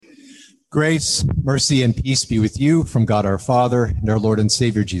Grace, mercy, and peace be with you from God our Father and our Lord and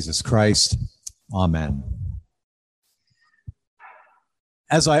Savior Jesus Christ. Amen.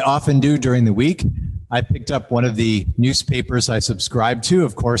 As I often do during the week, I picked up one of the newspapers I subscribe to.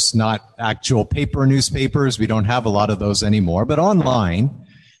 Of course, not actual paper newspapers. We don't have a lot of those anymore, but online.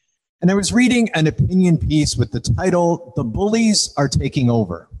 And I was reading an opinion piece with the title, "The Bullies Are Taking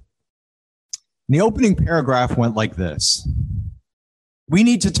Over." And the opening paragraph went like this: "We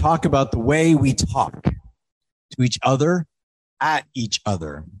need to talk about the way we talk to each other, at each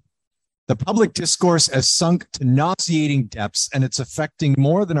other. The public discourse has sunk to nauseating depths, and it's affecting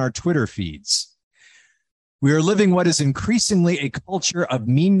more than our Twitter feeds. We are living what is increasingly a culture of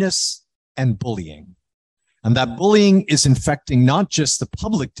meanness and bullying. And that bullying is infecting not just the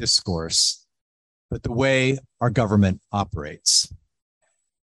public discourse, but the way our government operates."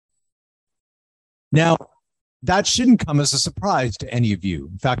 Now, that shouldn't come as a surprise to any of you.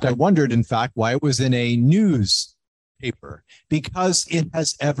 In fact, I wondered, why it was in a newspaper, because it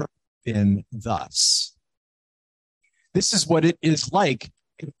has ever been thus. This is what it is like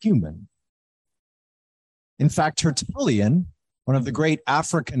a human. In fact, Tertullian, one of the great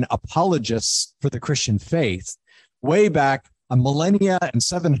African apologists for the Christian faith, way back a millennia and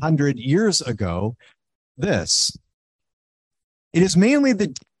 700 years ago, this: "It is mainly the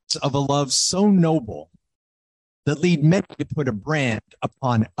deeds of a love so noble that lead many to put a brand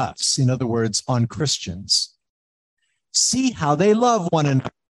upon us," in other words, on Christians. "See how they love one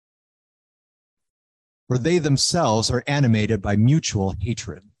another, for they themselves are animated by mutual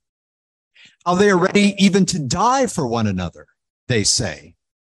hatred. How they are ready even to die for one another, they say,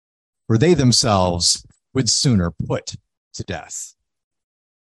 for they themselves would sooner put to death."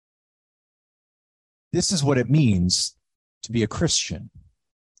 This is what it means to be a Christian,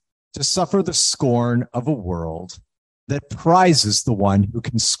 to suffer the scorn of a world that prizes the one who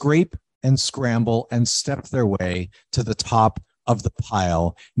can scrape and scramble and step their way to the top of the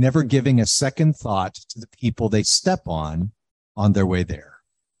pile, never giving a second thought to the people they step on their way there.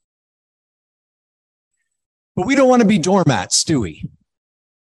 But we don't want to be doormats, do we?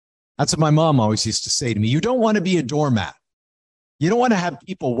 That's what my mom always used to say to me. You don't want to be a doormat. You don't want to have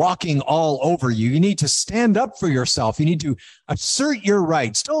people walking all over you. You need to stand up for yourself. You need to assert your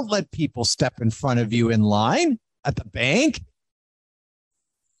rights. Don't let people step in front of you in line at the bank.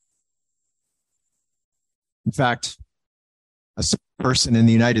 In fact, a person in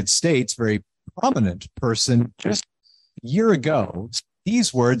the United States, very prominent person, just a year ago,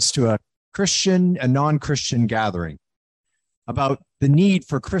 these words to a Christian and non-Christian gathering about the need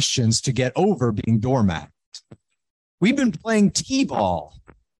for Christians to get over being doormats. "We've been playing t-ball."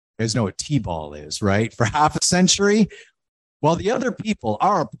 You guys know what t-ball is, right? For half a century, while the other people,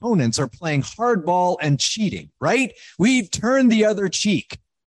 our opponents, are playing hardball and cheating, right? We've turned the other cheek.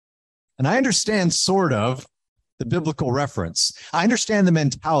 And I understand sort of the biblical reference. I understand the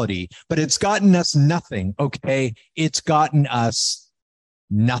mentality, but it's gotten us nothing, okay? It's gotten us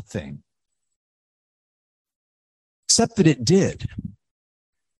nothing. Except that it did.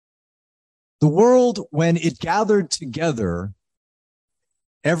 The world, when it gathered together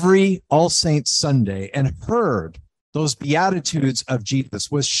every All Saints Sunday and heard those Beatitudes of Jesus,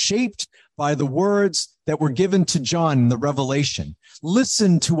 was shaped by the words that were given to John in the Revelation.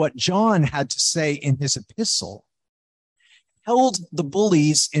 Listen to what John had to say in his epistle. Held the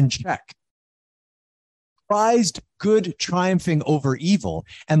bullies in check, prized good triumphing over evil,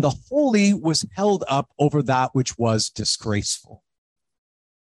 and the holy was held up over that which was disgraceful.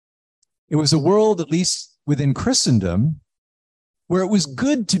 It was a world, at least within Christendom, where it was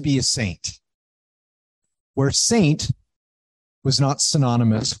good to be a saint, where saint was not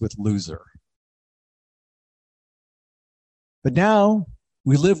synonymous with loser. But now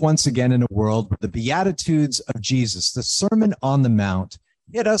we live once again in a world where the Beatitudes of Jesus, the Sermon on the Mount,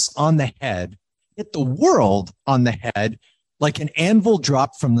 hit us on the head, hit the world on the head like an anvil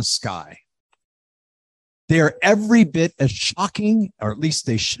dropped from the sky. They are every bit as shocking, or at least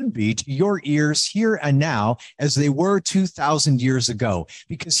they should be, to your ears here and now as they were 2,000 years ago,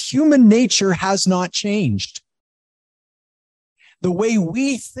 because human nature has not changed. The way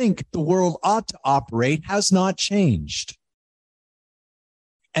we think the world ought to operate has not changed.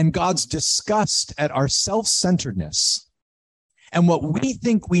 And God's disgust at our self-centeredness and what we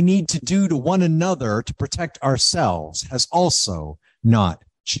think we need to do to one another to protect ourselves has also not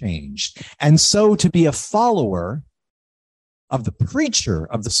changed. And so to be a follower of the preacher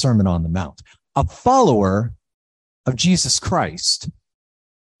of the Sermon on the Mount, a follower of Jesus Christ,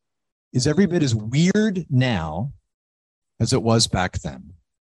 is every bit as weird now as it was back then.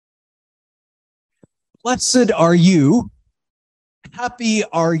 Blessed are you, happy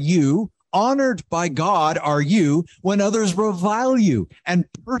are you, honored by God are you when others revile you and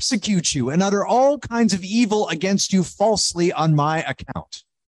persecute you and utter all kinds of evil against you falsely on my account?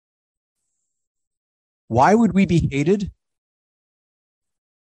 Why would we be hated?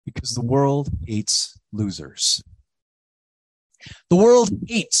 Because the world hates losers. The world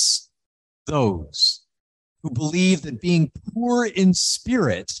hates those who believe that being poor in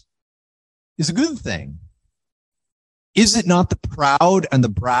spirit is a good thing. Is it not the proud and the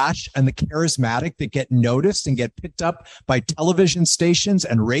brash and the charismatic that get noticed and get picked up by television stations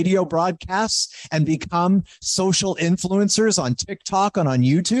and radio broadcasts and become social influencers on TikTok and on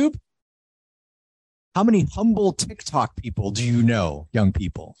YouTube? How many humble TikTok people do you know, young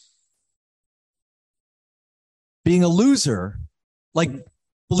people? Being a loser, like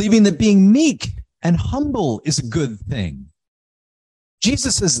believing that being meek and humble is a good thing.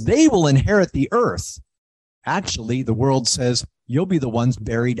 Jesus says they will inherit the earth. Actually, the world says you'll be the ones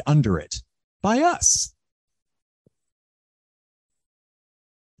buried under it by us.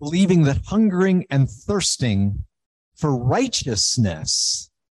 Believing that hungering and thirsting for righteousness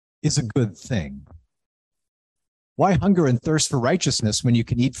is a good thing. Why hunger and thirst for righteousness when you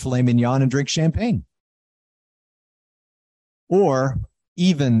can eat filet mignon and drink champagne? Or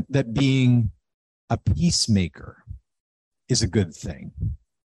even that being a peacemaker is a good thing.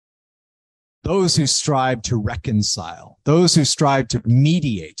 Those who strive to reconcile, those who strive to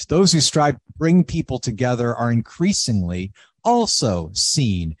mediate, those who strive to bring people together are increasingly also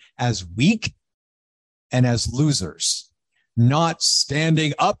seen as weak and as losers, not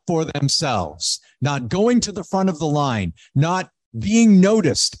standing up for themselves, not going to the front of the line, not being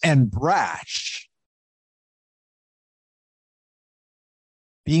noticed and brash.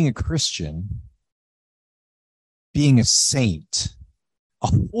 Being a Christian, being a saint,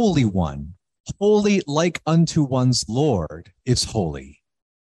 a holy one, holy like unto one's Lord is holy,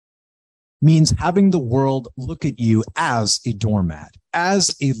 means having the world look at you as a doormat,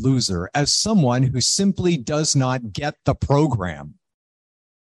 as a loser, as someone who simply does not get the program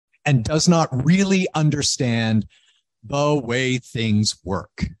and does not really understand the way things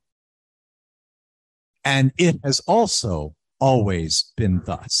work. And it has also always been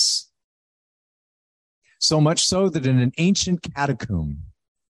thus. So much so that in an ancient catacomb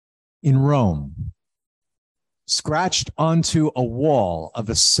in Rome, scratched onto a wall of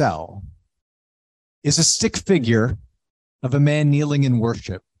a cell, is a stick figure of a man kneeling in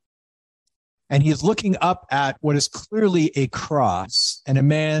worship. And he is looking up at what is clearly a cross and a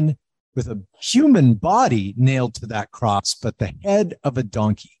man with a human body nailed to that cross, but the head of a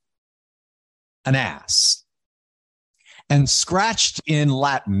donkey, an ass. And scratched in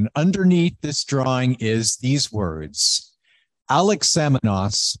Latin underneath this drawing is these words: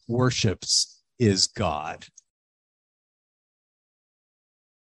 Alexamenos worships his God.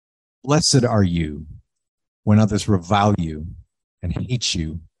 Blessed are you when others revile you and hate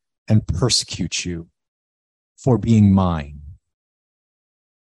you and persecute you for being mine.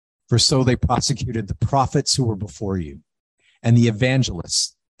 For so they prosecuted the prophets who were before you, and the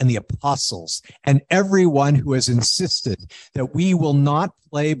evangelists, and the apostles, and everyone who has insisted that we will not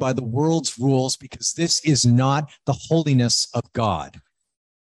play by the world's rules, because this is not the holiness of God.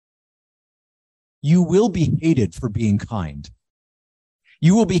 You will be hated for being kind.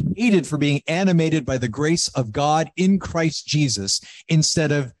 You will be hated for being animated by the grace of God in Christ Jesus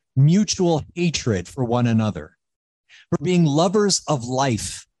instead of mutual hatred for one another, for being lovers of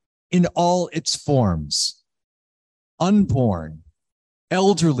life in all its forms, unborn,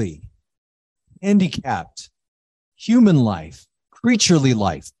 elderly, handicapped, human life, creaturely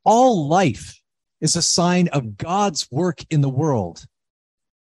life. All life is a sign of God's work in the world,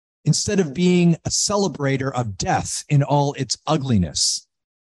 instead of being a celebrator of death in all its ugliness.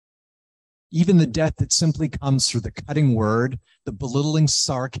 Even the death that simply comes through the cutting word, the belittling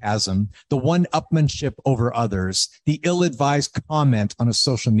sarcasm, the one-upmanship over others, the ill-advised comment on a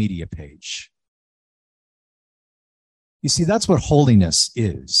social media page. You see, that's what holiness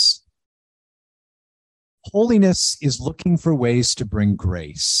is. Holiness is looking for ways to bring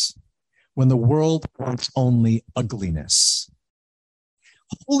grace when the world wants only ugliness.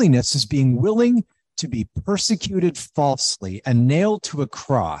 Holiness is being willing to be persecuted falsely and nailed to a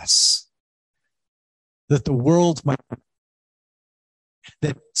cross, that the world might,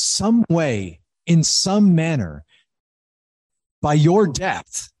 that some way, in some manner, by your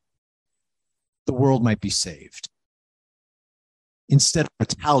death, the world might be saved. Instead of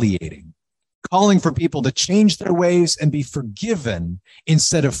retaliating, calling for people to change their ways and be forgiven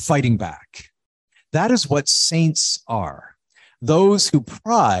instead of fighting back. That is what saints are, those who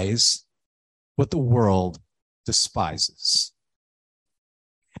prize what the world despises.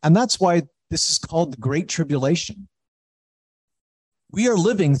 And that's why this is called the Great Tribulation. We are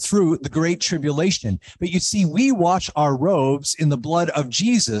living through the Great Tribulation. But you see, we wash our robes in the blood of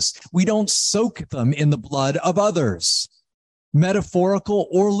Jesus. We don't soak them in the blood of others, metaphorical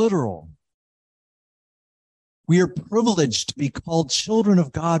or literal. We are privileged to be called children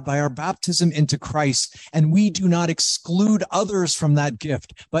of God by our baptism into Christ, and we do not exclude others from that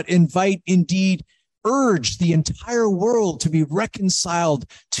gift, but invite, indeed, urge the entire world to be reconciled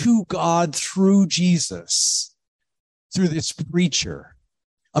to God through Jesus, through this preacher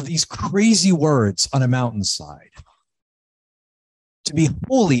of these crazy words on a mountainside. To be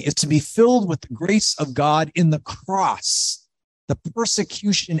holy is to be filled with the grace of God in the cross, the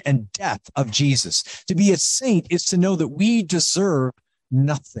persecution and death of Jesus. To be a saint is to know that we deserve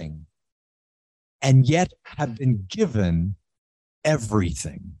nothing and yet have been given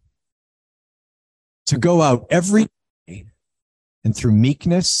everything. To go out every day and through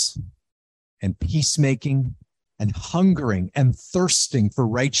meekness and peacemaking and hungering and thirsting for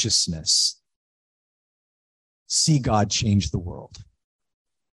righteousness, see God change the world.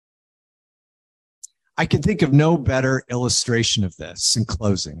 I can think of no better illustration of this in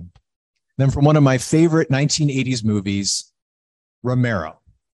closing than from one of my favorite 1980s movies, Romero,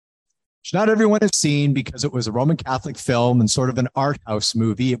 which not everyone has seen because it was a Roman Catholic film and sort of an art house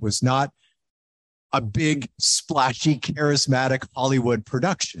movie. It was not a big, splashy, charismatic Hollywood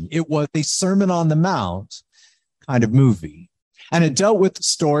production. It was a Sermon on the Mount kind of movie. And it dealt with the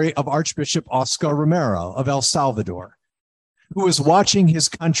story of Archbishop Oscar Romero of El Salvador, who was watching his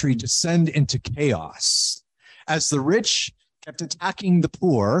country descend into chaos as the rich kept attacking the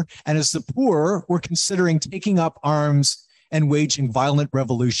poor, and as the poor were considering taking up arms and waging violent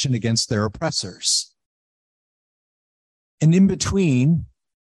revolution against their oppressors. And in between,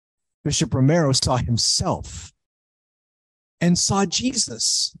 Bishop Romero saw himself and saw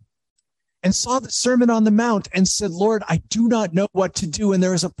Jesus and saw the Sermon on the Mount and said, Lord, I do not know what to do. And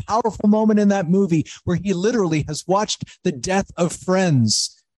there is a powerful moment in that movie where he literally has watched the death of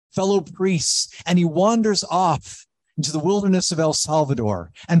friends, fellow priests, and he wanders off into the wilderness of El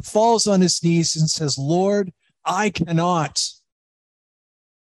Salvador and falls on his knees and says, Lord, I cannot.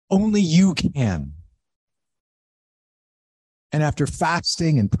 Only you can. And after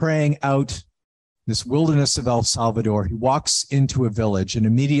fasting and praying out this wilderness of El Salvador, he walks into a village, and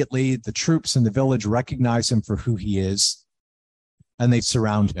immediately the troops in the village recognize him for who he is, and they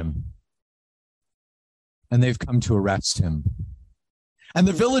surround him. And they've come to arrest him. And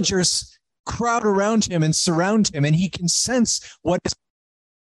the villagers crowd around him and surround him, and he can sense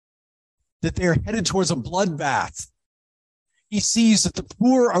that they are headed towards a bloodbath. He sees that the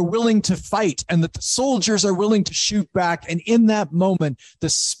poor are willing to fight and that the soldiers are willing to shoot back. And in that moment, the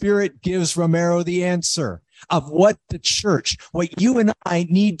Spirit gives Romero the answer of what the church, what you and I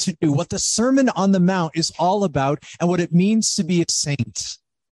need to do, what the Sermon on the Mount is all about, and what it means to be a saint.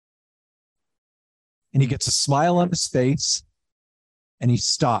 And he gets a smile on his face, and he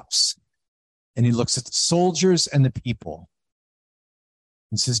stops, and he looks at the soldiers and the people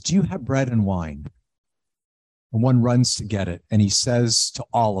and says, do you have bread and wine? And one runs to get it, and he says to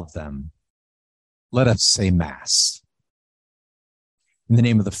all of them, let us say Mass. In the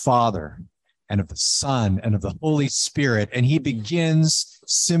name of the Father, and of the Son, and of the Holy Spirit. And he begins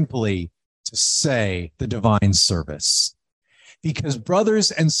simply to say the divine service. Because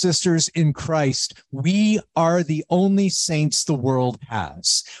brothers and sisters in Christ, we are the only saints the world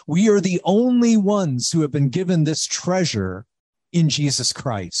has. We are the only ones who have been given this treasure in Jesus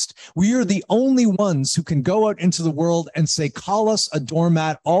Christ. We are the only ones who can go out into the world and say, call us a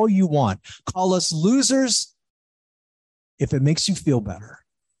doormat all you want. Call us losers if it makes you feel better.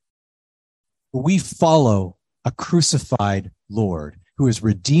 But we follow a crucified Lord who has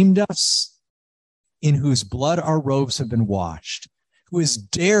redeemed us, in whose blood our robes have been washed, who has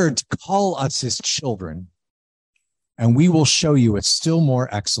dared to call us his children. And we will show you a still more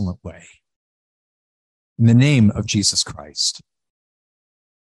excellent way. In the name of Jesus Christ.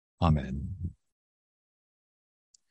 Amen.